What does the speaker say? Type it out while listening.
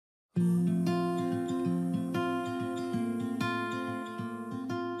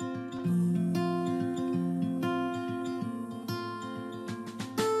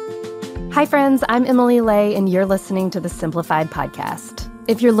Hi, friends. I'm Emily Lay, and you're listening to the Simplified podcast.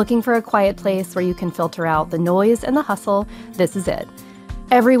 If you're looking for a quiet place where you can filter out the noise and the hustle, this is it.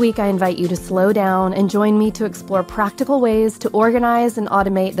 Every week, I invite you to slow down and join me to explore practical ways to organize and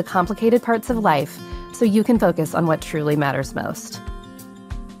automate the complicated parts of life so you can focus on what truly matters most.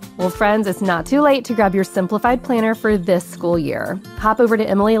 Well, friends, it's not too late to grab your Simplified planner for this school year. Hop over to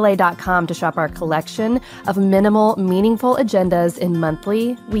emilylay.com to shop our collection of minimal, meaningful agendas in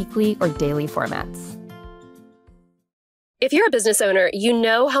monthly, weekly, or daily formats. If you're a business owner, you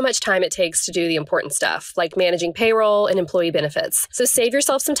know how much time it takes to do the important stuff, like managing payroll and employee benefits. So save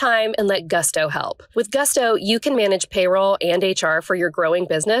yourself some time and let Gusto help. With Gusto, you can manage payroll and HR for your growing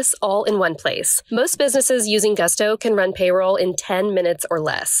business all in one place. Most businesses using Gusto can run payroll in 10 minutes or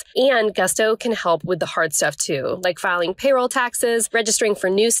less. And Gusto can help with the hard stuff too, like filing payroll taxes, registering for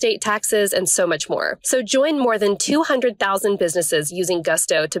new state taxes, and so much more. So join more than 200,000 businesses using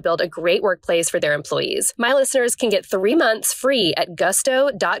Gusto to build a great workplace for their employees. My listeners can get 3 months free at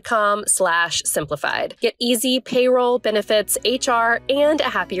gusto.com/simplified. Get easy payroll, benefits, HR, and a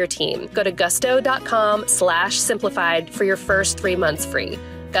happier team. Go to gusto.com/simplified for your first 3 months free.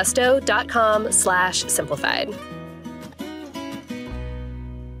 gusto.com/simplified.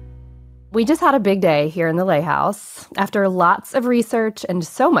 We just had a big day here in the Lay House. After lots of research and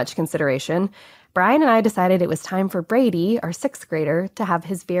so much consideration, Brian and I decided it was time for Brady, our 6th grader, to have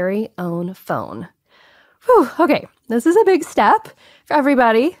his very own phone. Whew, okay, this is a big step for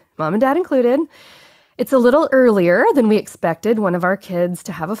everybody, mom and dad included. It's a little earlier than we expected one of our kids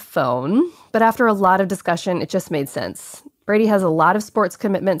to have a phone, but after a lot of discussion, it just made sense. Brady has a lot of sports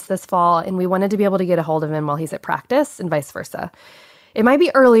commitments this fall, and we wanted to be able to get a hold of him while he's at practice and vice versa. It might be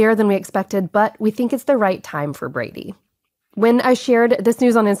earlier than we expected, but we think it's the right time for Brady. When I shared this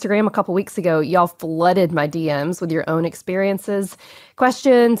news on Instagram a couple weeks ago, y'all flooded my DMs with your own experiences,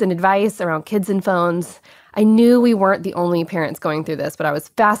 questions, and advice around kids and phones. I knew we weren't the only parents going through this, but I was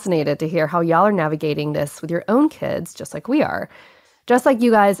fascinated to hear how y'all are navigating this with your own kids, just like we are. Just like you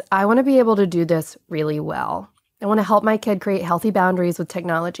guys, I want to be able to do this really well. I want to help my kid create healthy boundaries with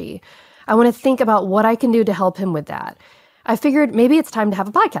technology. I want to think about what I can do to help him with that. I figured maybe it's time to have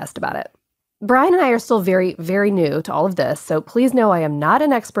a podcast about it. Brian and I are still very, very new to all of this, so please know I am not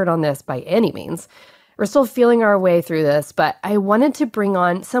an expert on this by any means. We're still feeling our way through this, but I wanted to bring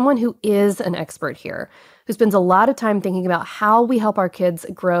on someone who is an expert here, who spends a lot of time thinking about how we help our kids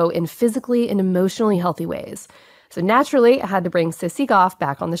grow in physically and emotionally healthy ways. So naturally, I had to bring Sissy Goff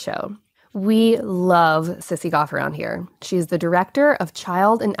back on the show. We love Sissy Goff around here. She's the director of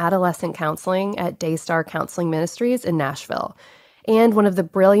child and adolescent counseling at Daystar Counseling Ministries in Nashville, and one of the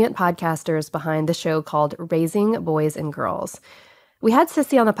brilliant podcasters behind the show called Raising Boys and Girls. We had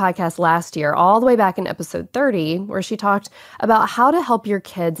Sissy on the podcast last year, all the way back in episode 30, where she talked about how to help your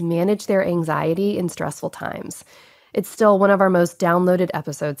kids manage their anxiety in stressful times. It's still one of our most downloaded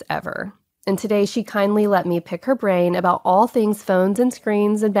episodes ever. And today she kindly let me pick her brain about all things phones and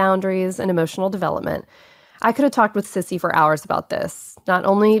screens and boundaries and emotional development. I could have talked with Sissy for hours about this, not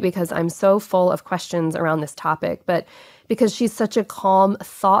only because I'm so full of questions around this topic, but because she's such a calm,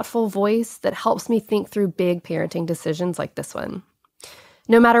 thoughtful voice that helps me think through big parenting decisions like this one.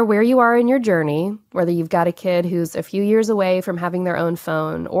 No matter where you are in your journey, whether you've got a kid who's a few years away from having their own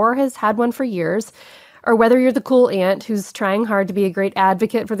phone or has had one for years, or whether you're the cool aunt who's trying hard to be a great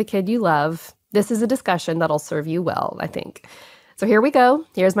advocate for the kid you love, this is a discussion that'll serve you well, I think. So here we go.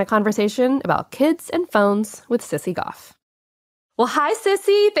 Here's my conversation about kids and phones with Sissy Goff. Well, hi,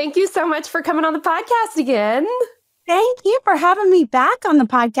 Sissy. Thank you so much for coming on the podcast again. Thank you for having me back on the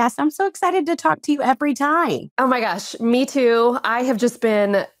podcast. I'm so excited to talk to you every time. Oh my gosh, me too. I have just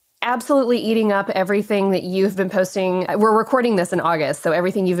been absolutely eating up everything that you've been posting. We're recording this in August, so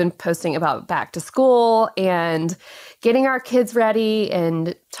everything you've been posting about back to school and getting our kids ready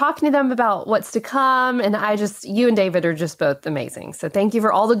and talking to them about what's to come. And you and David are just both amazing. So thank you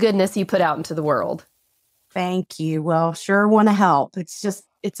for all the goodness you put out into the world. Thank you. Well, sure want to help.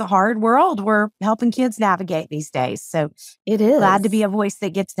 It's a hard world we're helping kids navigate these days. So it is. Glad to be a voice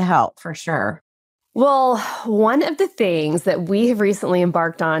that gets to help for sure. Well, one of the things that we have recently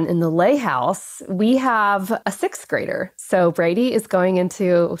embarked on in the Lay House, we have a 6th grader. So Brady is going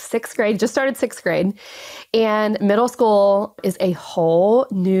into 6th grade, just started 6th grade, and middle school is a whole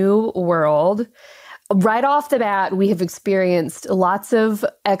new world. Right off the bat, we have experienced lots of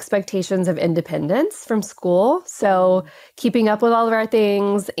expectations of independence from school. So keeping up with all of our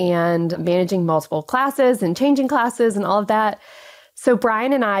things and managing multiple classes and changing classes and all of that. So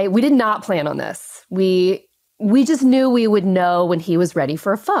Brian and I, we did not plan on this. We just knew we would know when he was ready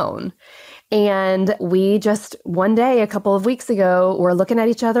for a phone. And we just one day, a couple of weeks ago, were looking at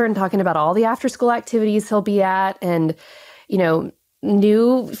each other and talking about all the after school activities he'll be at and, you know,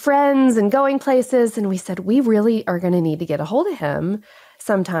 new friends and going places. And we said, we really are going to need to get a hold of him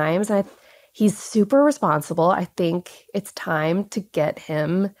sometimes. And he's super responsible. I think it's time to get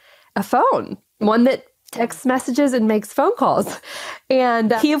him a phone, one that texts messages and makes phone calls.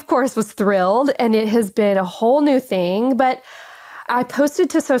 And he, of course, was thrilled. And it has been a whole new thing. But I posted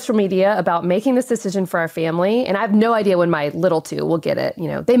to social media about making this decision for our family. And I have no idea when my little two will get it. You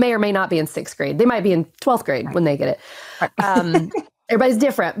know, they may or may not be in 6th grade. They might be in 12th grade when they get it. Everybody's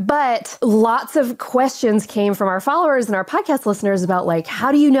different, but lots of questions came from our followers and our podcast listeners about like,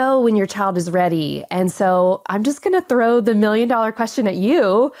 how do you know when your child is ready? And so I'm just going to throw the $1 million question at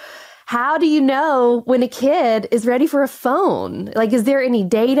you. How do you know when a kid is ready for a phone? Like, is there any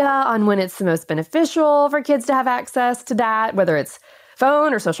data on when it's the most beneficial for kids to have access to that, whether it's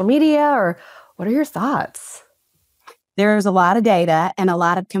phone or social media, or what are your thoughts? There's a lot of data and a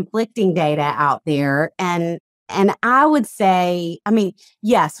lot of conflicting data out there. And I would say, I mean,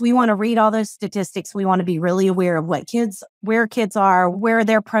 yes, we want to read all those statistics. We want to be really aware of where kids are, where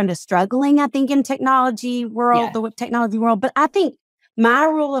they're prone to struggling, I think, in technology world, the technology world. But I think my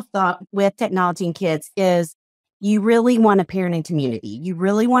rule of thought with technology and kids is you really want a parenting community. You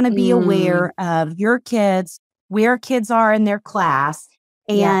really want to be aware of your kids, where kids are in their class.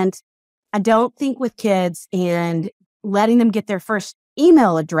 And I don't think with kids and letting them get their first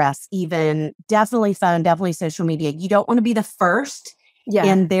email address, even definitely phone, definitely social media. You don't want to be the first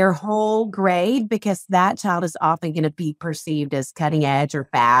in their whole grade because that child is often going to be perceived as cutting edge or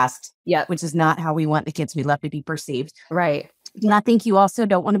fast, which is not how we want the kids we love to be perceived. Right. And I think you also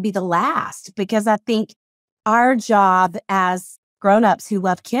don't want to be the last because I think our job as grown-ups who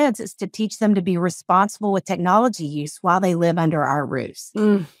love kids is to teach them to be responsible with technology use while they live under our roofs.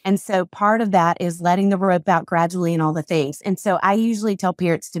 And so part of that is letting the rope out gradually and all the things. And so I usually tell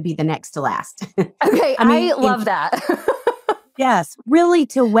parents to be the next to last. Okay, I love that. Yes, really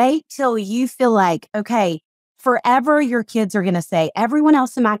to wait till you feel like, okay, forever your kids are going to say, everyone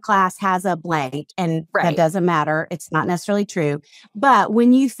else in my class has a blank, and that doesn't matter. It's not necessarily true. But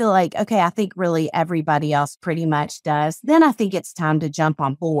when you feel like, okay, I think really everybody else pretty much does, then I think it's time to jump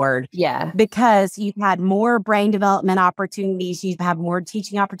on board. Yeah. Because you've had more brain development opportunities, you've had more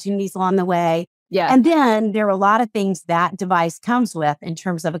teaching opportunities along the way. Yeah. And then there are a lot of things that device comes with in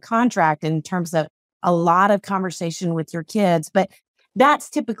terms of a contract, in terms of a lot of conversation with your kids. But that's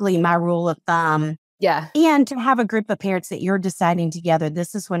typically my rule of thumb. Yeah. And to have a group of parents that you're deciding together,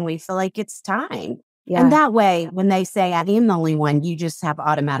 this is when we feel like it's time. Yeah. And that way, when they say, I am the only one, you just have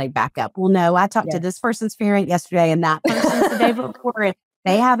automatic backup. Well, no, I talked to this person's parent yesterday and that person's the day before, and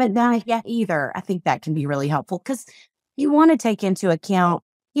they haven't done it yet either. I think that can be really helpful because you want to take into account,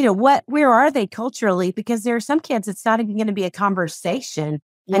 you know, where are they culturally? Because there are some kids, it's not even going to be a conversation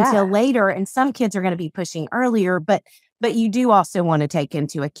until later. And some kids are going to be pushing earlier, but you do also want to take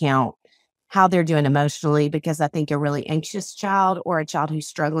into account how they're doing emotionally, because I think a really anxious child or a child who's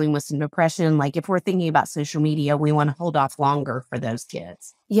struggling with some depression, like if we're thinking about social media, we want to hold off longer for those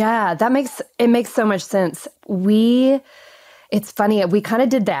kids. Yeah, it makes so much sense. It's funny, we kind of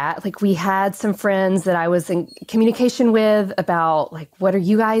did that. Like we had some friends that I was in communication with about like, what are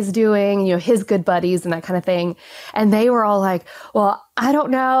you guys doing? You know, his good buddies and that kind of thing. And they were all like, well, I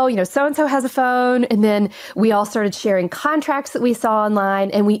don't know, you know, so-and-so has a phone. And then we all started sharing contracts that we saw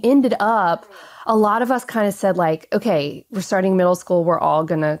online. And we ended up, a lot of us kind of said like, okay, we're starting middle school. We're all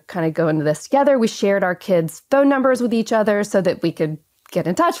going to kind of go into this together. We shared our kids' phone numbers with each other so that we could get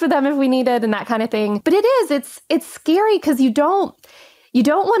in touch with them if we needed and that kind of thing. But it's scary because you don't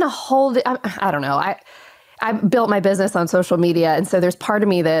want to hold it. I don't know. I built my business on social media. And so there's part of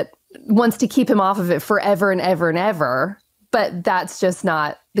me that wants to keep him off of it forever and ever and ever. But that's just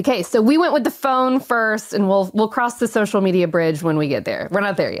not the case. So we went with the phone first and we'll cross the social media bridge when we get there. We're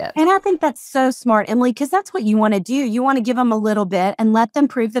not there yet. And I think that's so smart, Emily, because that's what you want to do. You want to give them a little bit and let them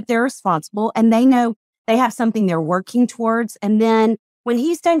prove that they're responsible and they know they have something they're working towards. And then when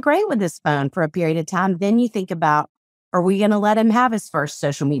he's done great with his phone for a period of time, then you think about, are we going to let him have his first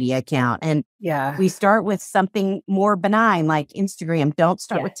social media account? And we start with something more benign like Instagram. Don't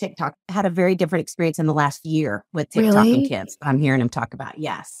start with TikTok. I had a very different experience in the last year with TikTok and kids. I'm hearing him talk about.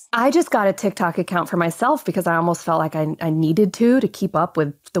 Yes. I just got a TikTok account for myself because I almost felt like I needed to keep up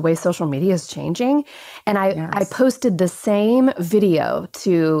with the way social media is changing. And I posted the same video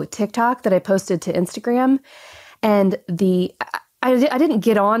to TikTok that I posted to Instagram. And I didn't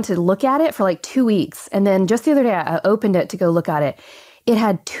get on to look at it for like 2 weeks. And then just the other day, I opened it to go look at it. It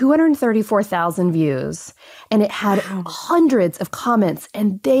had 234,000 views and it had Wow. hundreds of comments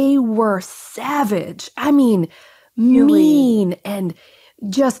and they were savage. I mean, Really? mean and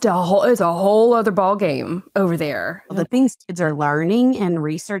just it's a whole other ball game over there. The things kids are learning and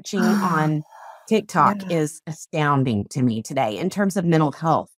researching on TikTok Yeah. is astounding to me today in terms of mental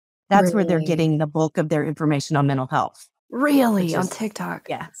health. That's where they're Really? getting the bulk of their information on mental health, Really? which On is, TikTok?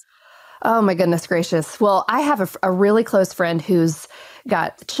 yes. Oh my goodness gracious. Well, I have a really close friend who's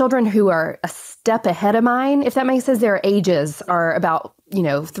got children who are a step ahead of mine, if that makes sense. Their ages are about,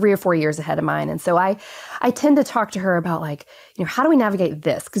 3 or 4 years ahead of mine. And so I tend to talk to her about like, how do we navigate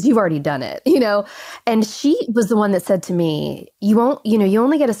this? Because you've already done it, And she was the one that said to me, you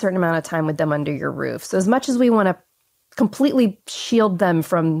only get a certain amount of time with them under your roof. So as much as we want to completely shield them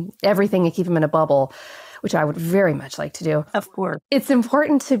from everything and keep them in a bubble, which I would very much like to do. Of course. It's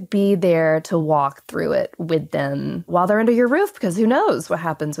important to be there to walk through it with them while they're under your roof, because who knows what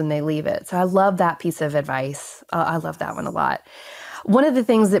happens when they leave it. So I love that piece of advice. I love that one a lot. One of the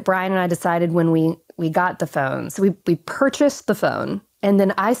things that Brian and I decided when we got the phone, so we purchased the phone, and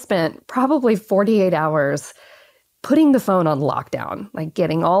then I spent probably 48 hours putting the phone on lockdown, like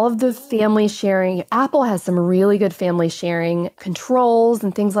getting all of the family sharing. Apple has some really good family sharing controls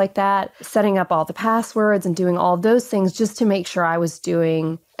and things like that, setting up all the passwords and doing all of those things just to make sure I was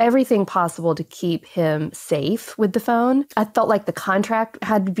doing everything possible to keep him safe with the phone. I felt like the contract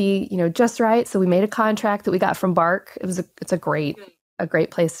had to be, just right. So we made a contract that we got from Bark. It's a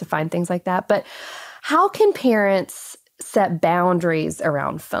great place to find things like that. But how can parents set boundaries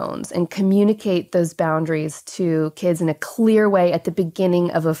around phones and communicate those boundaries to kids in a clear way at the beginning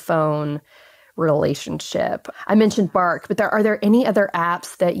of a phone relationship? I mentioned Bark, but are there any other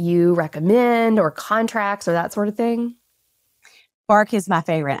apps that you recommend or contracts or that sort of thing? Bark is my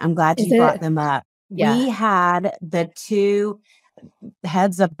favorite. I'm glad you brought them up. Yeah. We had the 2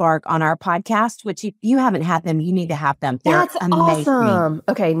 heads of Bark on our podcast, which if you haven't had them, you need to have them. They're That's amazing. awesome.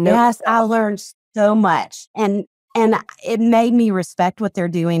 Okay. No. Yes, I learned so much. And it made me respect what they're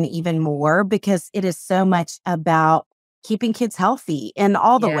doing even more because it is so much about keeping kids healthy in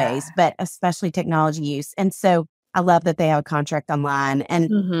all the ways, but especially technology use. And so I love that they have a contract online.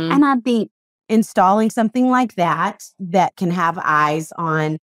 And I think installing something like that can have eyes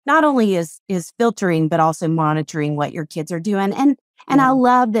on not only is filtering, but also monitoring what your kids are doing. And I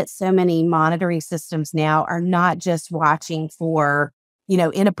love that so many monitoring systems now are not just watching for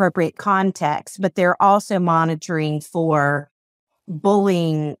inappropriate context, but they're also monitoring for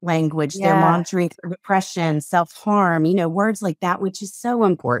bullying language. They're monitoring for depression, self-harm, words like that, which is so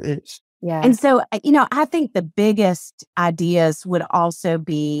important. Yeah. And so, I think the biggest ideas would also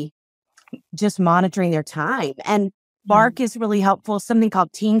be just monitoring their time. And Bark is really helpful. Something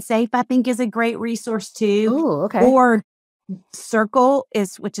called Teen Safe, I think, is a great resource too. Oh, okay. Or Circle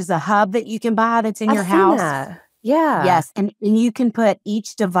which is a hub that you can buy that's in your house. That. Yeah. Yes. And you can put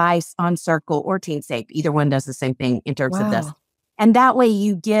each device on Circle or Teen Safe. Either one does the same thing in terms of this. And that way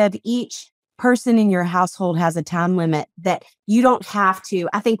you give each person in your household has a time limit that you don't have to.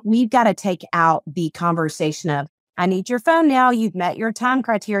 I think we've got to take out the conversation of, I need your phone now. You've met your time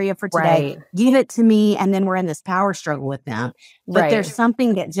criteria for today. Right. Give it to me. And then we're in this power struggle with them. But there's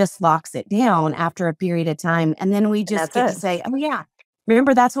something that just locks it down after a period of time. And then we just get to say, oh yeah,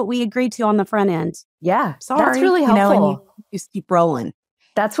 remember that's what we agreed to on the front end. Yeah. Sorry. That's really helpful. And you just keep rolling.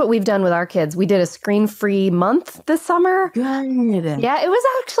 That's what we've done with our kids. We did a screen-free month this summer. Good. Yeah, it was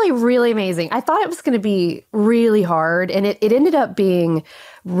actually really amazing. I thought it was going to be really hard, and it ended up being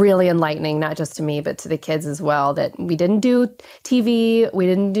really enlightening, not just to me, but to the kids as well, that we didn't do TV, we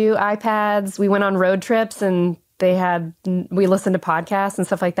didn't do iPads, we went on road trips, and we listened to podcasts and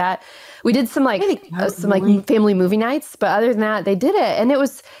stuff like that. We did some family movie nights, but other than that, they did it, and it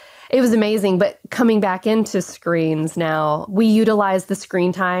was amazing. But coming back into screens now, we utilize the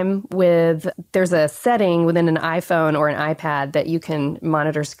screen time there's a setting within an iPhone or an iPad that you can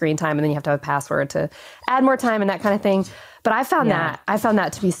monitor screen time, and then you have to have a password to add more time and that kind of thing. But I found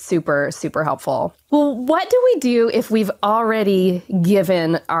that to be super, super helpful. Well, what do we do if we've already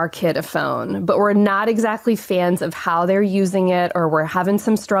given our kid a phone, but we're not exactly fans of how they're using it, or we're having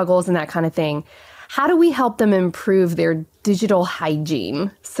some struggles and that kind of thing? How do we help them improve their digital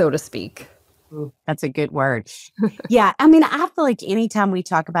hygiene, so to speak? Ooh, that's a good word. Yeah. I mean, I feel like anytime we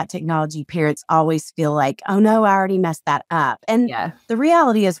talk about technology, parents always feel like, oh no, I already messed that up. And the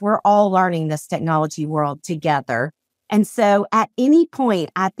reality is we're all learning this technology world together. And so at any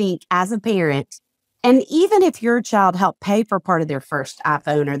point, I think as a parent, and even if your child helped pay for part of their first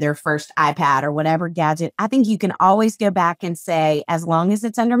iPhone or their first iPad or whatever gadget, I think you can always go back and say, as long as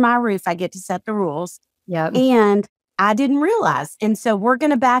it's under my roof, I get to set the rules. Yep. And I didn't realize. And so we're going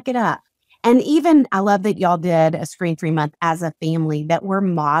to back it up. And even I love that y'all did a screen-free month as a family, that we're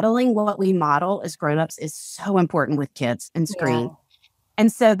modeling what we model as grownups is so important with kids and screen. Yeah.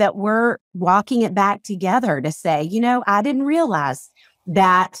 And so that we're walking it back together to say, I didn't realize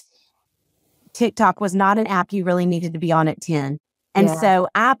that TikTok was not an app you really needed to be on at 10. And Yeah. so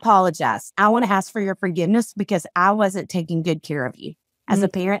I apologize. I want to ask for your forgiveness because I wasn't taking good care of you as a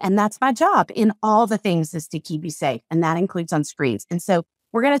parent. And that's my job in all the things, is to keep you safe. And that includes on screens. And so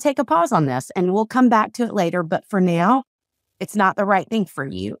we're going to take a pause on this and we'll come back to it later. But for now, it's not the right thing for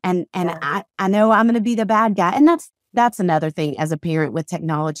you. And I know I'm going to be the bad guy. And that's another thing as a parent with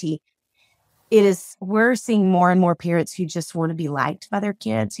technology. We're seeing more and more parents who just want to be liked by their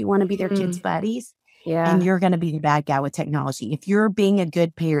kids, who want to be their kids' buddies. Yeah. And you're going to be the bad guy with technology. If you're being a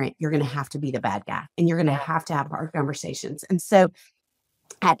good parent, you're going to have to be the bad guy, and you're going to have hard conversations. And so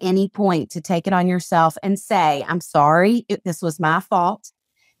at any point to take it on yourself and say, I'm sorry, this was my fault,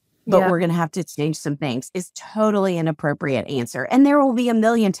 but we're going to have to change some things, is totally an appropriate answer. And there will be a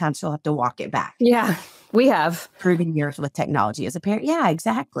million times you'll have to walk it back. Yeah, we have. Proven years with technology as a parent. Yeah,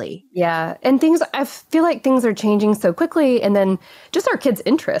 exactly. Yeah. And I feel like things are changing so quickly. And then just our kids'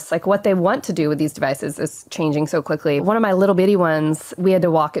 interests, like what they want to do with these devices, is changing so quickly. One of my little bitty ones, we had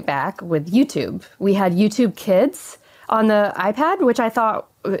to walk it back with YouTube. We had YouTube Kids on the iPad, which I thought,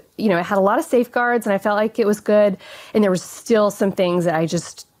 it had a lot of safeguards and I felt like it was good. And there was still some things that I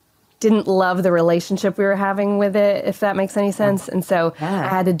just didn't love the relationship we were having with it, if that makes any sense. And so I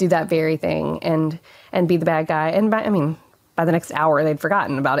had to do that very thing and be the bad guy. And by the next hour, they'd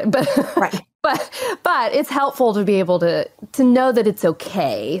forgotten about it. But but it's helpful to be able to know that it's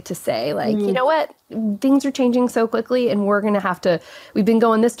okay to say, like, you know what, things are changing so quickly, and we've been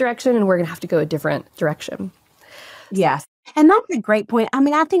going this direction, and we're gonna have to go a different direction. Yes. And that's a great point. I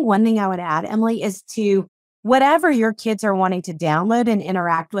mean, I think one thing I would add, Emily, is to whatever your kids are wanting to download and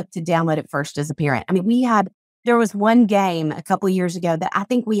interact with, to download it first as a parent. I mean, there was one game a couple of years ago that I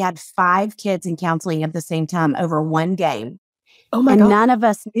think we had 5 kids in counseling at the same time over one game. Oh my God. And none of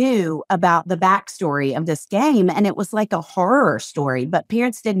us knew about the backstory of this game. And it was like a horror story, but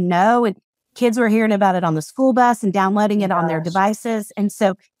parents didn't know. And kids were hearing about it on the school bus and downloading it on their devices. And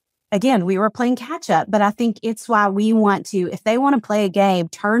so again, we were playing catch up, but I think it's why we want to, if they want to play a game,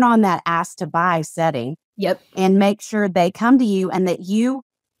 turn on that ask to buy setting. Yep. And make sure they come to you, and that you,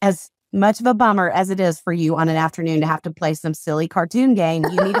 as much of a bummer as it is for you on an afternoon to have to play some silly cartoon game,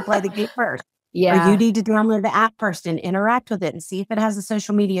 you need to play the game first. Yeah. Or you need to download the app first and interact with it and see if it has a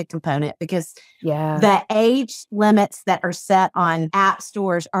social media component, because the age limits that are set on app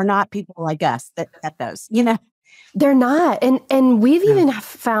stores are not people like us that set those, They're not. And we've even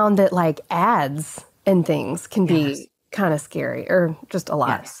found that like ads and things can be kind of scary, or just a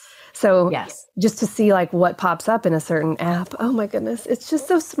lot. Yes. So just to see like what pops up in a certain app, oh my goodness, it's just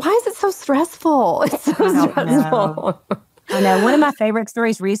why is it so stressful? It's so stressful. I know. One of my favorite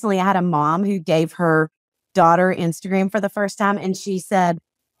stories recently, I had a mom who gave her daughter Instagram for the first time. And she said,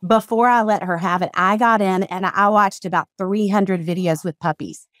 before I let her have it, I got in and I watched about 300 videos with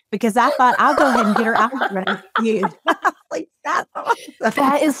puppies, because I thought I'll go ahead and get her out ready for you. Like, that's awesome.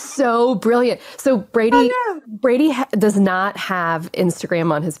 That is so brilliant. So Brady does not have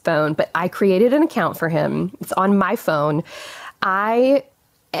Instagram on his phone, but I created an account for him. It's on my phone. I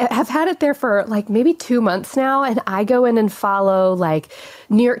have had it there for like maybe 2 months now, and I go in and follow like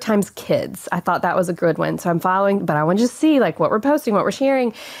New York Times Kids. I thought that was a good one. So I'm following, but I want to just see like what we're posting, what we're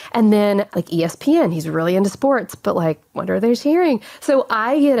sharing. And then like ESPN, he's really into sports, but like, what are they sharing? So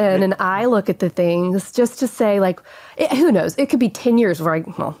I get in and I look at the things just to say like, who knows? It could be 10 years before it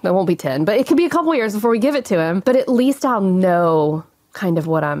won't be 10, but it could be a couple years before we give it to him. But at least I'll know kind of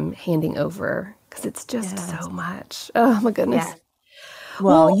what I'm handing over, because it's just so much. Oh my goodness. Yeah.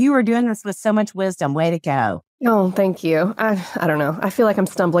 Well, you were doing this with so much wisdom. Way to go. Oh, thank you. I don't know. I feel like I'm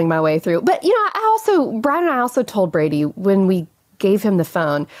stumbling my way through. But, Brian and I also told Brady when we gave him the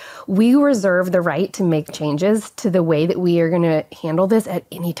phone, we reserve the right to make changes to the way that we are going to handle this at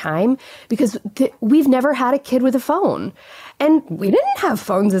any time, because we've never had a kid with a phone. And we didn't have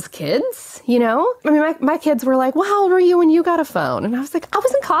phones as kids, I mean, my kids were like, well, how old were you when you got a phone? And I was like, I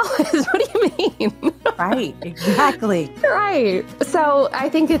was in college. What do you mean? Right, exactly. Right. So I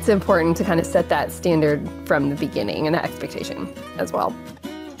think it's important to kind of set that standard from the beginning and that expectation as well.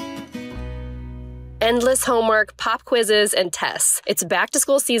 endless homework, pop quizzes, and tests. It's back to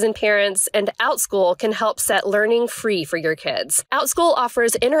school season, parents, and OutSchool can help set learning free for your kids. OutSchool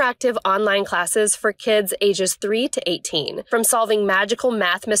offers interactive online classes for kids ages 3 to 18. From solving magical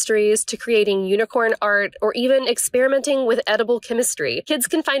math mysteries to creating unicorn art or even experimenting with edible chemistry, kids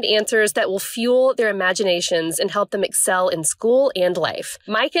can find answers that will fuel their imaginations and help them excel in school and life.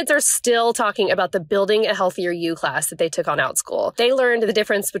 My kids are still talking about the Building a Healthier You class that they took on OutSchool. They learned the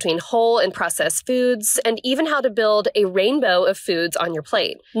difference between whole and processed foods and even how to build a rainbow of foods on your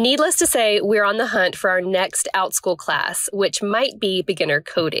plate. Needless to say, we're on the hunt for our next OutSchool class, which might be beginner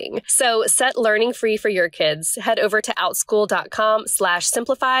coding. So set learning free for your kids. Head over to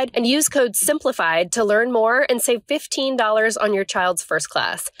outschool.com/simplified and use code SIMPLIFIED to learn more and save $15 on your child's first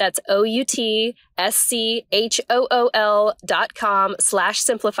class. That's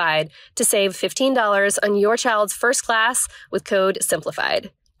outschool.com/simplified to save $15 on your child's first class with code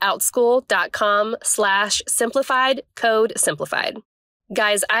SIMPLIFIED. outschool.com/simplified, code SIMPLIFIED.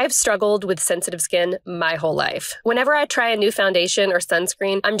 Guys, I've struggled with sensitive skin my whole life. Whenever I try a new foundation or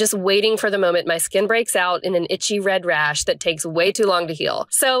sunscreen, I'm just waiting for the moment my skin breaks out in an itchy red rash that takes way too long to heal.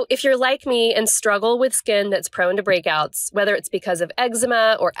 So if you're like me and struggle with skin that's prone to breakouts, whether it's because of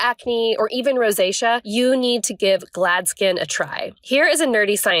eczema or acne or even rosacea, you need to give GladSkin a try. Here is a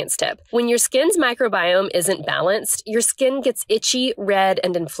nerdy science tip. When your skin's microbiome isn't balanced, your skin gets itchy, red,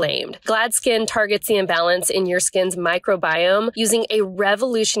 and inflamed. GladSkin targets the imbalance in your skin's microbiome using a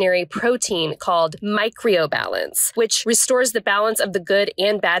revolutionary protein called microbalance, which restores the balance of the good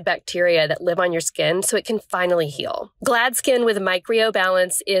and bad bacteria that live on your skin so it can finally heal. GladSkin with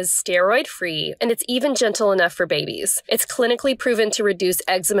microbalance is steroid-free, and it's even gentle enough for babies. It's clinically proven to reduce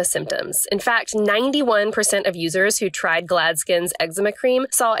eczema symptoms. In fact, 91% of users who tried GladSkin's eczema cream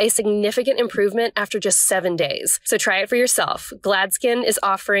saw a significant improvement after just 7 days. So try it for yourself. GladSkin is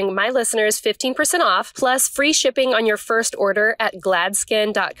offering my listeners 15% off plus free shipping on your first order at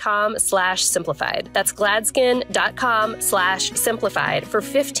gladskin.com/simplified. That's gladskin.com/simplified for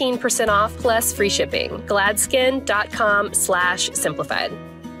 15% off plus free shipping. gladskin.com/simplified.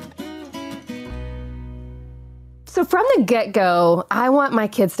 So from the get-go, I want my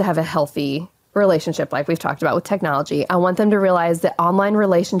kids to have a healthy relationship like we've talked about with technology. I want them to realize that online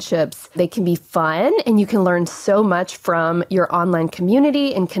relationships, they can be fun and you can learn so much from your online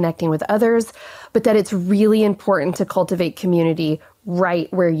community and connecting with others, but that it's really important to cultivate community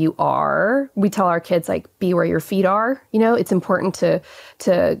right where you are. We tell our kids, like, be where your feet are. You know, it's important to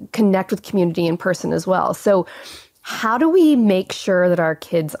connect with community in person as well. So how do we make sure that our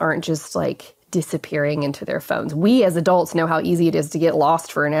kids aren't just like disappearing into their phones? We as adults know how easy it is to get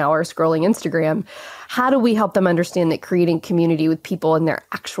lost for an hour scrolling Instagram. How do we help them understand that creating community with people in their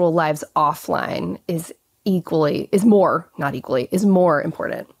actual lives offline is more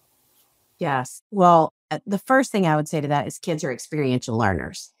important? Yes. Well, the first thing I would say to that is kids are experiential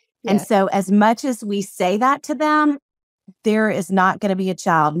learners. Yeah. And so as much as we say that to them, there is not going to be a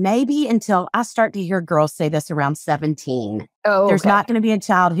child, maybe until I start to hear girls say this around 17. There's not going to be a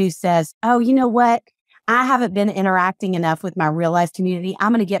child who says, oh, you know what? I haven't been interacting enough with my real life community.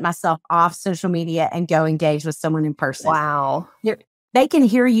 I'm going to get myself off social media and go engage with someone in person. Wow. They can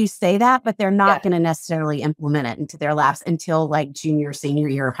hear you say that, but they're not going to necessarily implement it into their lives until like junior, senior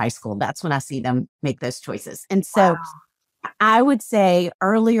year of high school. That's when I see them make those choices. And so I would say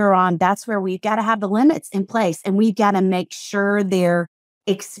earlier on, that's where we've got to have the limits in place and we've got to make sure they're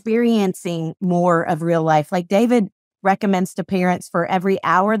experiencing more of real life. Like David recommends to parents, for every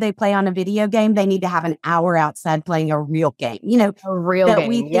hour they play on a video game, they need to have an hour outside playing a real game. You know, a real that game.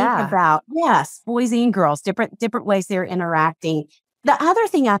 We think about, boys and girls, different ways they're interacting. The other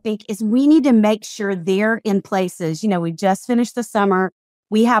thing I think is we need to make sure they're in places. You know, we just finished the summer.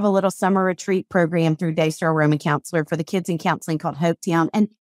 We have a little summer retreat program through Daystar Roman Counselor for the kids in counseling called Hopetown. And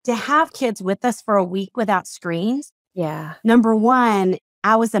to have kids with us for a week without screens. Yeah. Number one,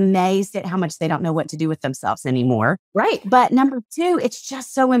 I was amazed at how much they don't know what to do with themselves anymore. Right. But number two, it's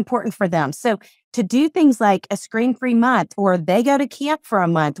just so important for them. So to do things like a screen-free month, or they go to camp for a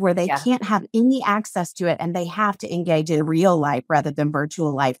month where they can't have any access to it and they have to engage in real life rather than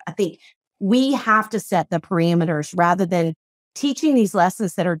virtual life. I think we have to set the parameters rather than teaching these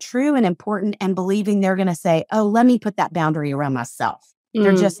lessons that are true and important and believing they're going to say, oh, let me put that boundary around myself.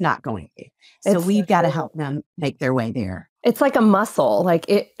 They're just not going to. So we've got to help them make their way there. It's like a muscle.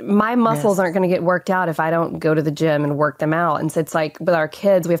 My muscles aren't going to get worked out if I don't go to the gym and work them out. And so it's like with our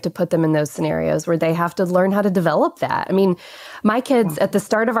kids, we have to put them in those scenarios where they have to learn how to develop that. I mean, my kids, at the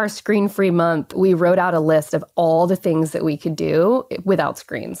start of our screen-free month, we wrote out a list of all the things that we could do without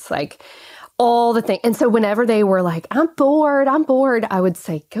screens. Like all the things. And so whenever they were like, I'm bored, I would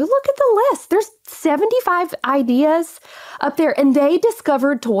say, go look at the list. There's 75 ideas up there. And they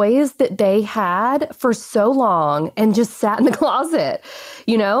discovered toys that they had for so long and just sat in the closet.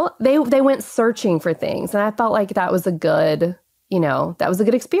 They went searching for things. And I felt like that was a good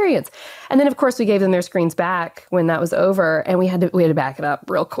experience. And then of course we gave them their screens back when that was over, and we had to back it up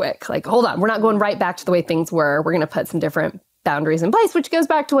real quick. Like, hold on, we're not going right back to the way things were. We're going to put some different boundaries in place, which goes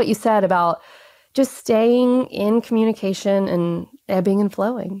back to what you said about just staying in communication and ebbing and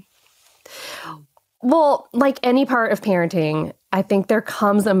flowing. Well, like any part of parenting, I think there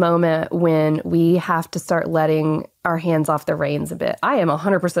comes a moment when we have to start letting our hands off the reins a bit. I am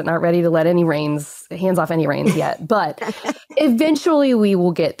 100% not ready to let hands off any reins yet, but eventually we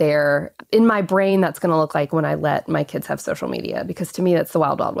will get there. In my brain, that's going to look like when I let my kids have social media, because to me, that's the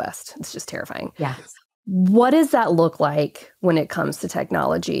wild, wild west. It's just terrifying. Yeah. What does that look like when it comes to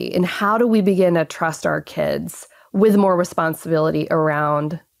technology? And how do we begin to trust our kids with more responsibility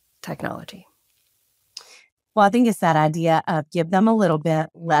around technology? Well, I think it's that idea of give them a little bit,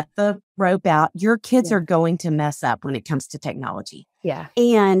 let the rope out. Your kids are going to mess up when it comes to technology. Yeah.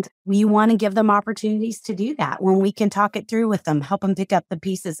 And we want to give them opportunities to do that when we can talk it through with them, help them pick up the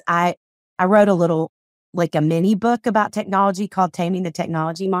pieces. I wrote a mini book about technology called Taming the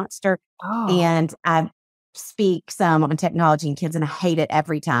Technology Monster. Oh. And I speak some on technology and kids, and I hate it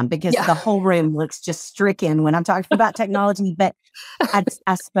every time because the whole room looks just stricken when I'm talking about technology. But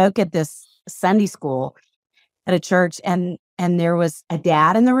I spoke at this Sunday school at a church, and there was a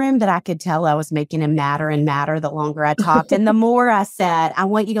dad in the room that I could tell I was making him madder and madder the longer I talked. And the more I said, I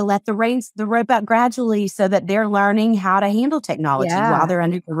want you to let the rope out gradually so that they're learning how to handle technology while they're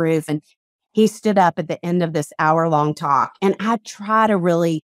under the roof. And he stood up at the end of this hour-long talk, and I try to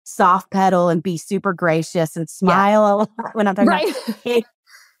really soft pedal and be super gracious and smile a lot when I'm talking about.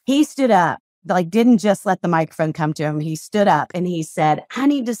 He stood up, didn't just let the microphone come to him. He stood up and he said, I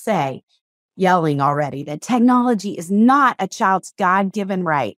need to say, yelling already, that technology is not a child's God-given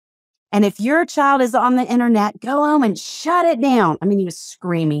right. And if your child is on the internet, go home and shut it down. I mean, he was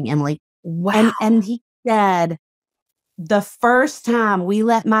screaming, Emily. Wow. And he said, the first time we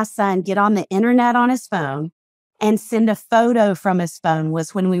let my son get on the internet on his phone and send a photo from his phone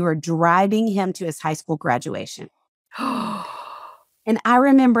was when we were driving him to his high school graduation. And I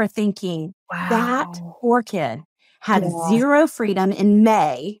remember thinking, that poor kid had zero freedom in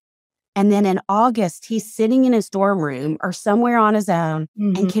May. And then in August, he's sitting in his dorm room or somewhere on his own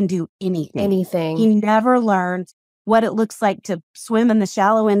and can do anything. He never learned what it looks like to swim in the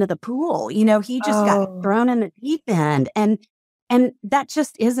shallow end of the pool. He just got thrown in the deep end. And that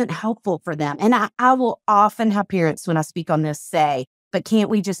just isn't helpful for them. And I will often have parents, when I speak on this, say, but can't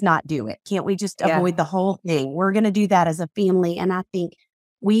we just not do it? Can't we just avoid the whole thing? We're going to do that as a family. And I think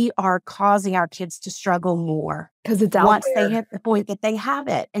we are causing our kids to struggle more because it's out once there. They hit the point that they have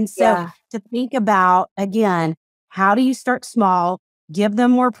it. And so to think about, again, how do you start small, give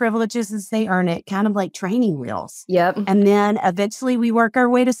them more privileges as they earn it, kind of like training wheels. Yep. And then eventually we work our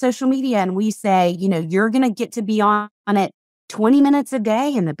way to social media and we say, you're going to get to be on it 20 minutes a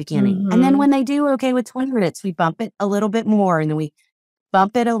day in the beginning. And then when they do okay with 20 minutes, we bump it a little bit more, and then we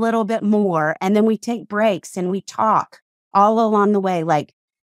bump it a little bit more. And then we take breaks and we talk all along the way. Like,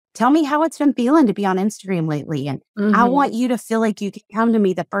 tell me how it's been feeling to be on Instagram lately. And I want you to feel like you can come to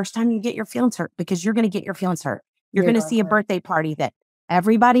me the first time you get your feelings hurt, because you're going to get your feelings hurt. You're going to see a birthday party that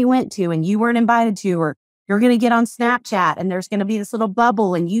everybody went to and you weren't invited to, or you're going to get on Snapchat and there's going to be this little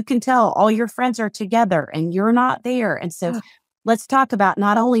bubble and you can tell all your friends are together and you're not there. And so let's talk about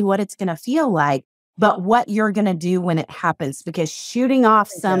not only what it's going to feel like, but what you're going to do when it happens, because shooting off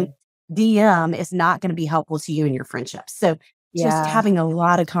some DM is not going to be helpful to you and your friendships. So just having a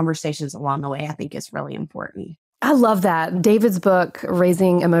lot of conversations along the way, I think, is really important. I love that. David's book,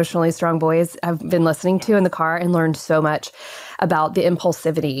 Raising Emotionally Strong Boys, I've been listening to in the car and learned so much about the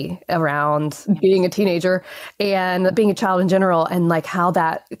impulsivity around being a teenager and being a child in general, and like how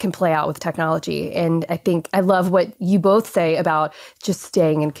that can play out with technology. And I think I love what you both say about just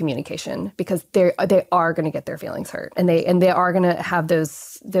staying in communication, because they are going to get their feelings hurt, and they are going to have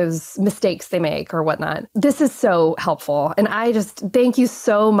those mistakes they make or whatnot. This is so helpful. And I just thank you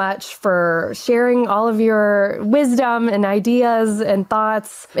so much for sharing all of your wisdom and ideas and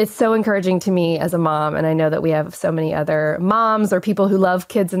thoughts. It's so encouraging to me as a mom. And I know that we have so many other moms or people who love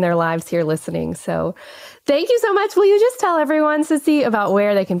kids in their lives here listening. So thank you so much. Will you just tell everyone, Sissy, about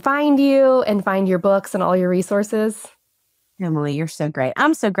where they can find you and find your books and all your resources? Emily, you're so great.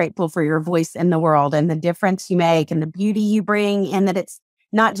 I'm so grateful for your voice in the world and the difference you make and the beauty you bring, and that it's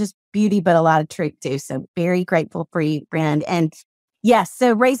not just beauty, but a lot of truth too. So very grateful for you, friend. And Yes.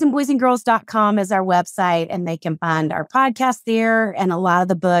 So raisingboysandgirls.com is our website, and they can find our podcast there and a lot of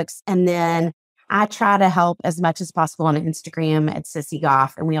the books. And then I try to help as much as possible on Instagram at Sissy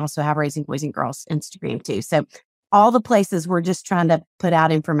Goff. And we also have Raising Boys and Girls Instagram too. So all the places we're just trying to put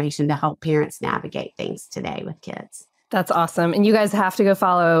out information to help parents navigate things today with kids. That's awesome. And you guys have to go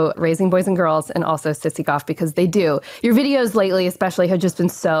follow Raising Boys and Girls and also Sissy Goff, because they do. Your videos lately especially have just been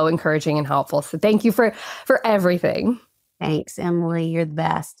so encouraging and helpful. So thank you for everything. Thanks, Emily. You're the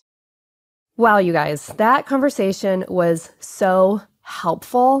best. Wow, you guys, that conversation was so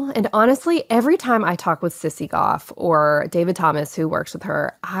helpful. And honestly, every time I talk with Sissy Goff or David Thomas, who works with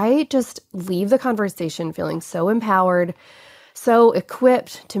her, I just leave the conversation feeling so empowered, so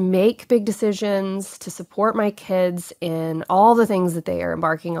equipped to make big decisions, to support my kids in all the things that they are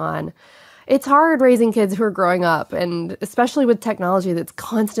embarking on. It's hard raising kids who are growing up, and especially with technology that's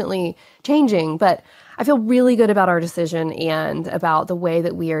constantly changing, but I feel really good about our decision and about the way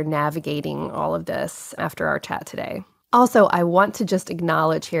that we are navigating all of this after our chat today. Also, I want to just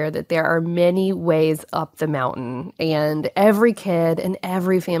acknowledge here that there are many ways up the mountain, and every kid and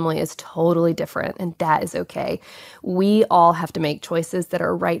every family is totally different, and that is okay. We all have to make choices that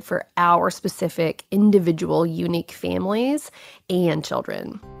are right for our specific, individual, unique families and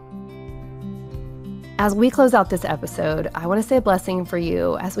children. As we close out this episode, I want to say a blessing for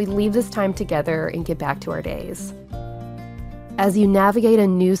you as we leave this time together and get back to our days. As you navigate a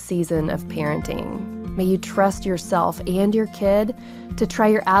new season of parenting, may you trust yourself and your kid to try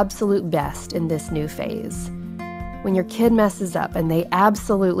your absolute best in this new phase. When your kid messes up, and they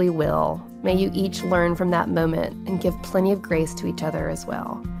absolutely will, may you each learn from that moment and give plenty of grace to each other as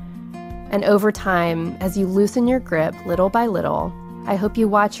well. And over time, as you loosen your grip little by little, I hope you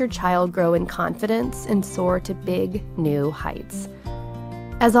watch your child grow in confidence and soar to big, new heights.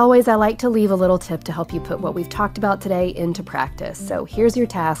 As always, I like to leave a little tip to help you put what we've talked about today into practice. So here's your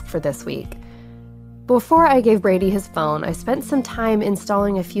task for this week. Before I gave Brady his phone, I spent some time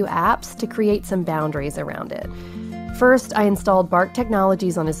installing a few apps to create some boundaries around it. First, I installed Bark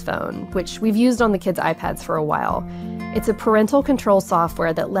Technologies on his phone, which we've used on the kids' iPads for a while. It's a parental control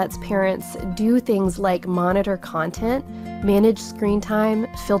software that lets parents do things like monitor content, manage screen time,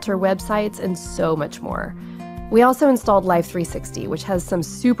 filter websites, and so much more. We also installed Life 360, which has some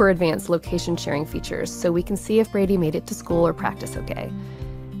super advanced location sharing features, so we can see if Brady made it to school or practice okay.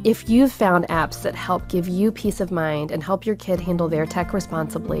 If you've found apps that help give you peace of mind and help your kid handle their tech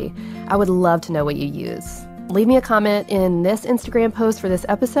responsibly, I would love to know what you use. Leave me a comment in this Instagram post for this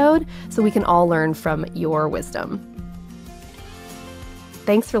episode so we can all learn from your wisdom.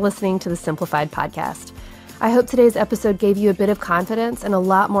 Thanks for listening to the Simplified podcast. I hope today's episode gave you a bit of confidence and a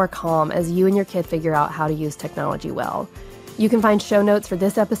lot more calm as you and your kid figure out how to use technology well. You can find show notes for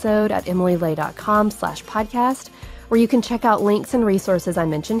this episode at emilylay.com/podcast, where you can check out links and resources I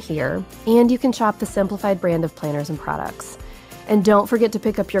mentioned here, and you can shop the Simplified brand of planners and products. And don't forget to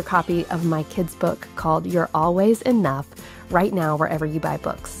pick up your copy of my kids' book called You're Always Enough right now wherever you buy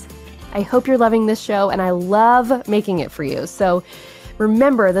books. I hope you're loving this show, and I love making it for you. So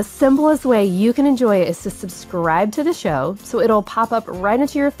remember, the simplest way you can enjoy it is to subscribe to the show so it'll pop up right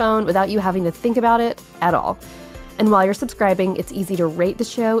into your phone without you having to think about it at all. And while you're subscribing, it's easy to rate the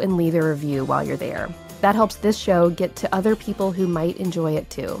show and leave a review while you're there. That helps this show get to other people who might enjoy it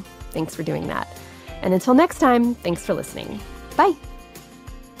too. Thanks for doing that. And until next time, thanks for listening. Bye.